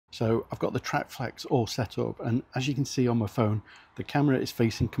So I've got the TrackFlex all set up, and as you can see on my phone, the camera is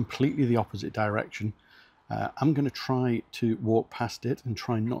facing completely the opposite direction. I'm going to try to walk past it and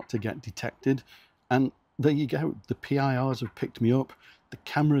try not to get detected. And there you go, the PIRs have picked me up, the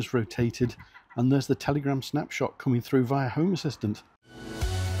camera's rotated, and there's the Telegram snapshot coming through via Home Assistant.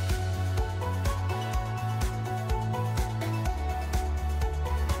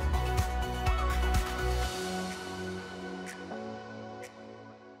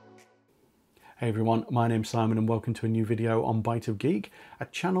 Hey everyone, my name's Simon and welcome to a new video on Bite of Geek, a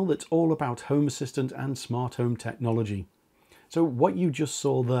channel that's all about Home Assistant and smart home technology. So what you just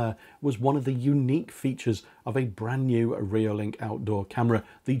saw there was one of the unique features of a brand new Reolink outdoor camera,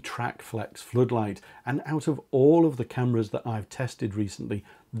 the TrackFlex Floodlight. And out of all of the cameras that I've tested recently,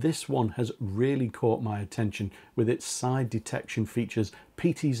 this one has really caught my attention with its side detection features,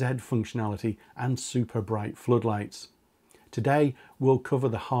 PTZ functionality and super bright floodlights. Today, we'll cover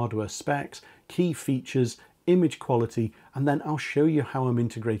the hardware specs, key features, image quality, and then I'll show you how I'm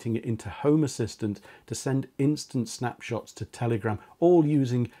integrating it into Home Assistant to send instant snapshots to Telegram, all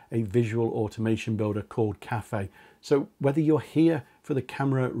using a visual automation builder called Cafe. So whether you're here for the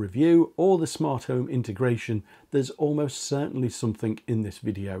camera review or the smart home integration, there's almost certainly something in this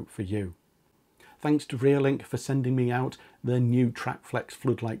video for you. Thanks to Reolink for sending me out their new TrackFlex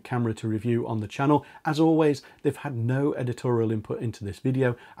Floodlight camera to review on the channel. As always, they've had no editorial input into this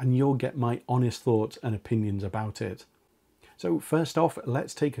video, and you'll get my honest thoughts and opinions about it. So first off,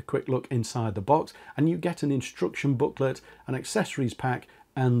 let's take a quick look inside the box, and you get an instruction booklet, an accessories pack,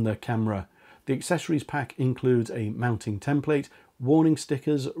 and the camera. The accessories pack includes a mounting template, warning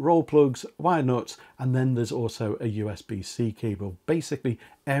stickers, roll plugs, wire nuts, and then there's also a USB-C cable. Basically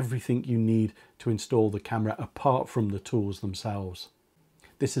everything you need to install the camera apart from the tools themselves.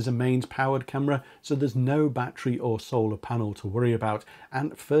 This is a mains powered camera, so there's no battery or solar panel to worry about,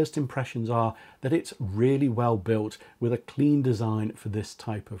 and first impressions are that it's really well built with a clean design for this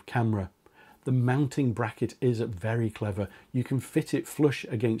type of camera. The mounting bracket is very clever. You can fit it flush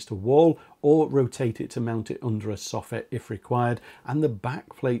against a wall or rotate it to mount it under a soffit if required, and the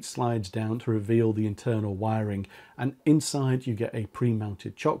back plate slides down to reveal the internal wiring, and inside you get a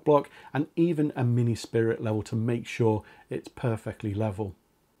pre-mounted chock block and even a mini spirit level to make sure it's perfectly level.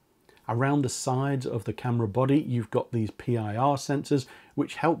 Around the sides of the camera body you've got these PIR sensors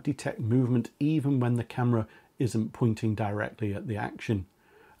which help detect movement even when the camera isn't pointing directly at the action.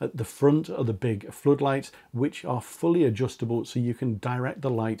 At the front are the big floodlights, which are fully adjustable so you can direct the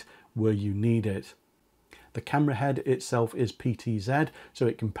light where you need it. The camera head itself is PTZ, so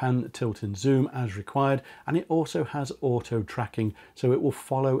it can pan, tilt and zoom as required, and it also has auto tracking, so it will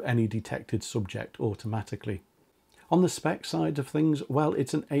follow any detected subject automatically. On the spec side of things, well,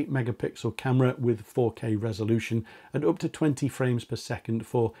 it's an 8 megapixel camera with 4K resolution and up to 20 frames per second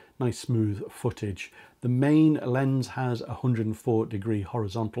for nice smooth footage. The main lens has a 104-degree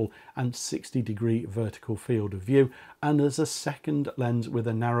horizontal and 60-degree vertical field of view, and there's a second lens with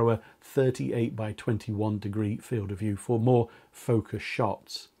a narrower 38 by 21 degree field of view for more focus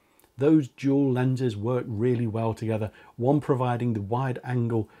shots. Those dual lenses work really well together, one providing the wide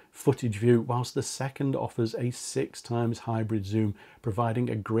angle footage view whilst the second offers a 6x hybrid zoom, providing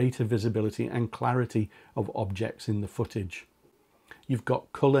a greater visibility and clarity of objects in the footage. You've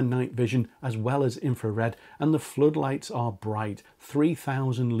got colour night vision as well as infrared, and the floodlights are bright,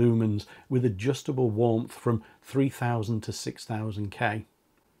 3000 lumens with adjustable warmth from 3000 to 6000 K.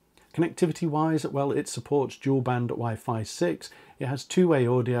 Connectivity wise, well, it supports dual band Wi-Fi 6, it has two-way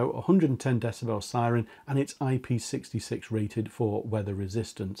audio, 110 decibel siren, and it's IP66 rated for weather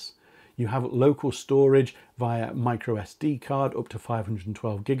resistance. You have local storage via micro SD card up to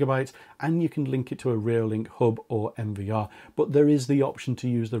 512 gigabytes, and you can link it to a Reolink hub or MVR, but there is the option to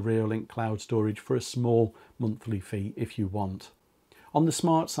use the Reolink cloud storage for a small monthly fee if you want. On the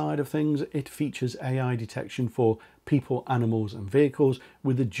smart side of things, it features AI detection for people, animals and vehicles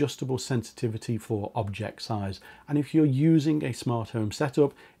with adjustable sensitivity for object size. And if you're using a smart home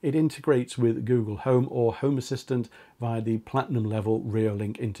setup, it integrates with Google Home or Home Assistant via the Platinum level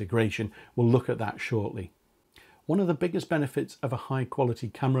Reolink integration. We'll look at that shortly. One of the biggest benefits of a high quality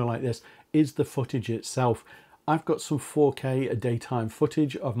camera like this is the footage itself. I've got some 4K daytime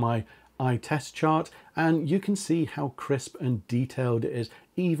footage of my eye test chart, and you can see how crisp and detailed it is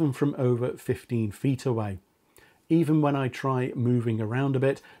even from over 15 feet away. Even when I try moving around a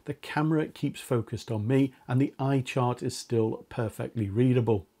bit, the camera keeps focused on me and the eye chart is still perfectly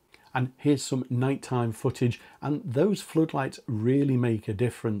readable. And here's some nighttime footage, and those floodlights really make a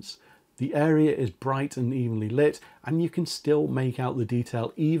difference. The area is bright and evenly lit, and you can still make out the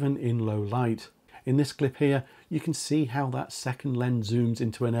detail even in low light. In this clip here, you can see how that second lens zooms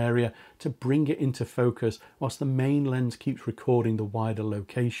into an area to bring it into focus whilst the main lens keeps recording the wider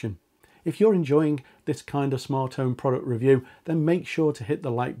location. If you're enjoying this kind of smart home product review, then make sure to hit the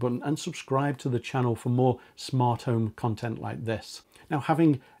like button and subscribe to the channel for more smart home content like this. Now,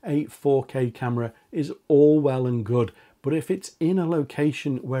 having a 4K camera is all well and good, but if it's in a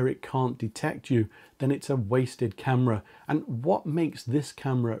location where it can't detect you, then it's a wasted camera. And what makes this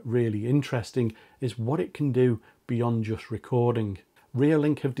camera really interesting is what it can do beyond just recording.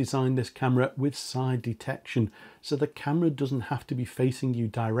 Reolink have designed this camera with side detection, so the camera doesn't have to be facing you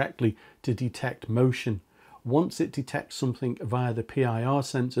directly to detect motion. Once it detects something via the PIR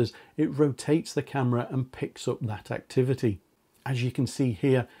sensors, it rotates the camera and picks up that activity. As you can see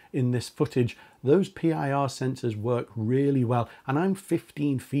here in this footage, those PIR sensors work really well, and I'm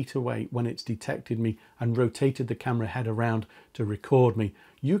 15 feet away when it's detected me and rotated the camera head around to record me.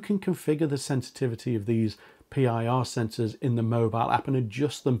 You can configure the sensitivity of these PIR sensors in the mobile app and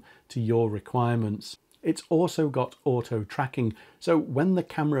adjust them to your requirements. It's also got auto tracking, so when the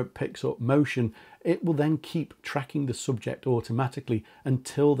camera picks up motion, it will then keep tracking the subject automatically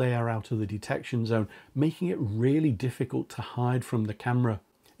until they are out of the detection zone, making it really difficult to hide from the camera.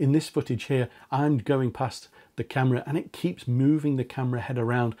 In this footage here, I'm going past the camera and it keeps moving the camera head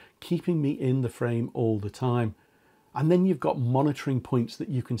around, keeping me in the frame all the time. And then you've got monitoring points that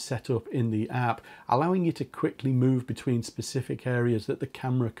you can set up in the app, allowing you to quickly move between specific areas that the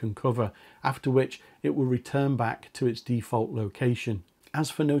camera can cover, after which it will return back to its default location. As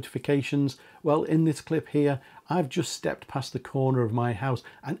for notifications, well, in this clip here, I've just stepped past the corner of my house,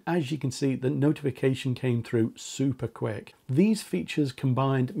 and as you can see, the notification came through super quick. These features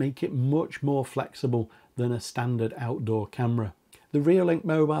combined make it much more flexible than a standard outdoor camera. The Reolink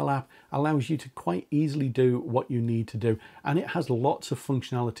mobile app allows you to quite easily do what you need to do, and it has lots of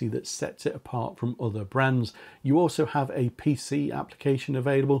functionality that sets it apart from other brands. You also have a PC application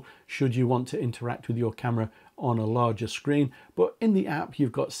available should you want to interact with your camera on a larger screen, but in the app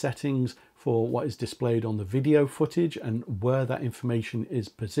you've got settings for what is displayed on the video footage and where that information is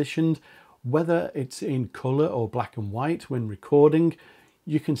positioned, whether it's in color or black and white when recording.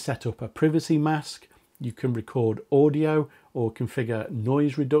 You can set up a privacy mask, you can record audio or configure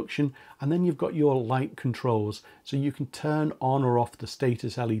noise reduction, and then you've got your light controls, so you can turn on or off the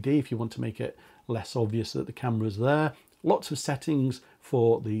status LED if you want to make it less obvious that the camera's there. Lots of settings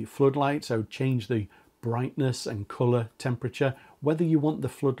for the floodlight, so change the brightness and color temperature, whether you want the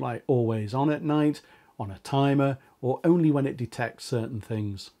floodlight always on at night, on a timer, or only when it detects certain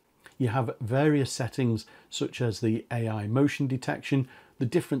things. You have various settings such as the AI motion detection, the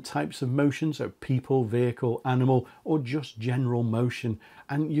different types of motion, so people, vehicle, animal, or just general motion,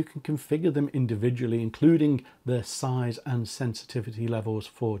 and you can configure them individually, including their size and sensitivity levels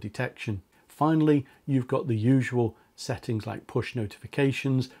for detection. Finally, you've got the usual settings like push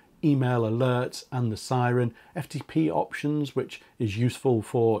notifications, email alerts, and the siren, FTP options, which is useful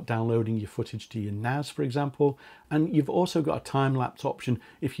for downloading your footage to your NAS, for example, and you've also got a time-lapse option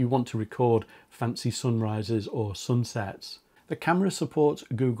if you want to record fancy sunrises or sunsets. The camera supports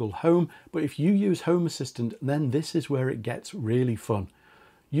Google Home, but if you use Home Assistant, then this is where it gets really fun.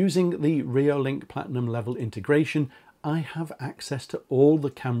 Using the Reolink Platinum level integration, I have access to all the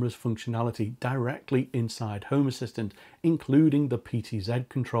camera's functionality directly inside Home Assistant, including the PTZ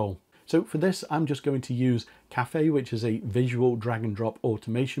control. So for this, I'm just going to use Cafe, which is a visual drag and drop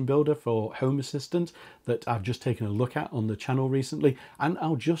automation builder for Home Assistant that I've just taken a look at on the channel recently, and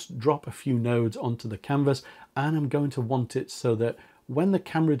I'll just drop a few nodes onto the canvas, and I'm going to want it so that when the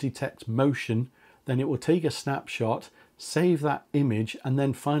camera detects motion, then it will take a snapshot, save that image, and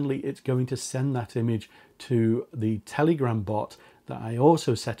then finally it's going to send that image to the Telegram bot that I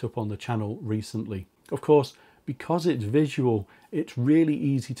also set up on the channel recently. Of course, because it's visual, it's really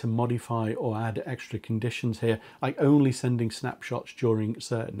easy to modify or add extra conditions here, like only sending snapshots during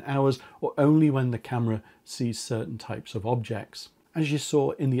certain hours or only when the camera sees certain types of objects. As you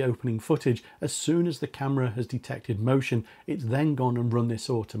saw in the opening footage, as soon as the camera has detected motion, it's then gone and run this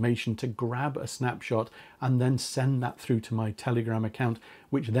automation to grab a snapshot and then send that through to my Telegram account,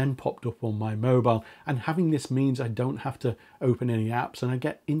 which then popped up on my mobile. And having this means I don't have to open any apps and I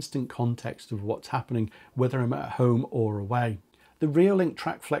get instant context of what's happening, whether I'm at home or away. The Reolink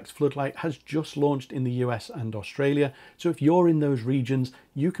TrackFlex Floodlight has just launched in the US and Australia, so if you're in those regions,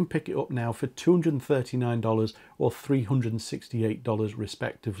 you can pick it up now for $239 or $368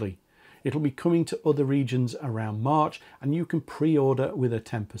 respectively. It'll be coming to other regions around March, and you can pre-order with a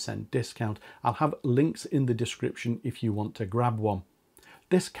 10% discount. I'll have links in the description if you want to grab one.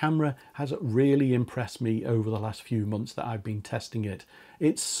 This camera has really impressed me over the last few months that I've been testing it.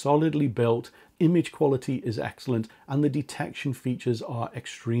 It's solidly built, image quality is excellent, and the detection features are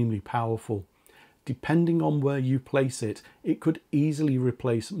extremely powerful. Depending on where you place it, it could easily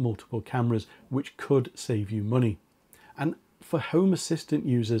replace multiple cameras, which could save you money. And for Home Assistant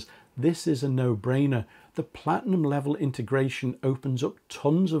users, this is a no-brainer. The Platinum level integration opens up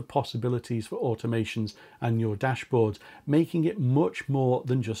tons of possibilities for automations and your dashboards, making it much more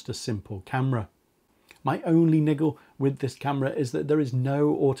than just a simple camera. My only niggle with this camera is that there is no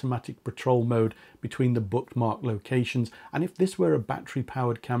automatic patrol mode between the bookmark locations, and if this were a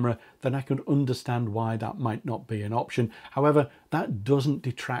battery-powered camera, then I could understand why that might not be an option. However, that doesn't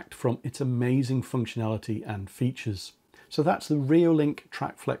detract from its amazing functionality and features. So that's the Reolink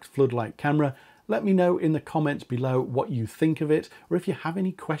TrackFlex Floodlight camera. Let me know in the comments below what you think of it, or if you have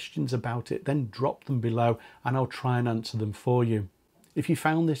any questions about it, then drop them below and I'll try and answer them for you. If you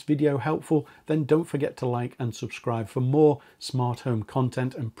found this video helpful, then don't forget to like and subscribe for more smart home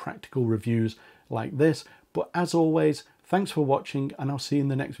content and practical reviews like this. But as always, thanks for watching and I'll see you in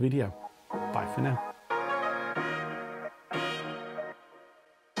the next video. Bye for now.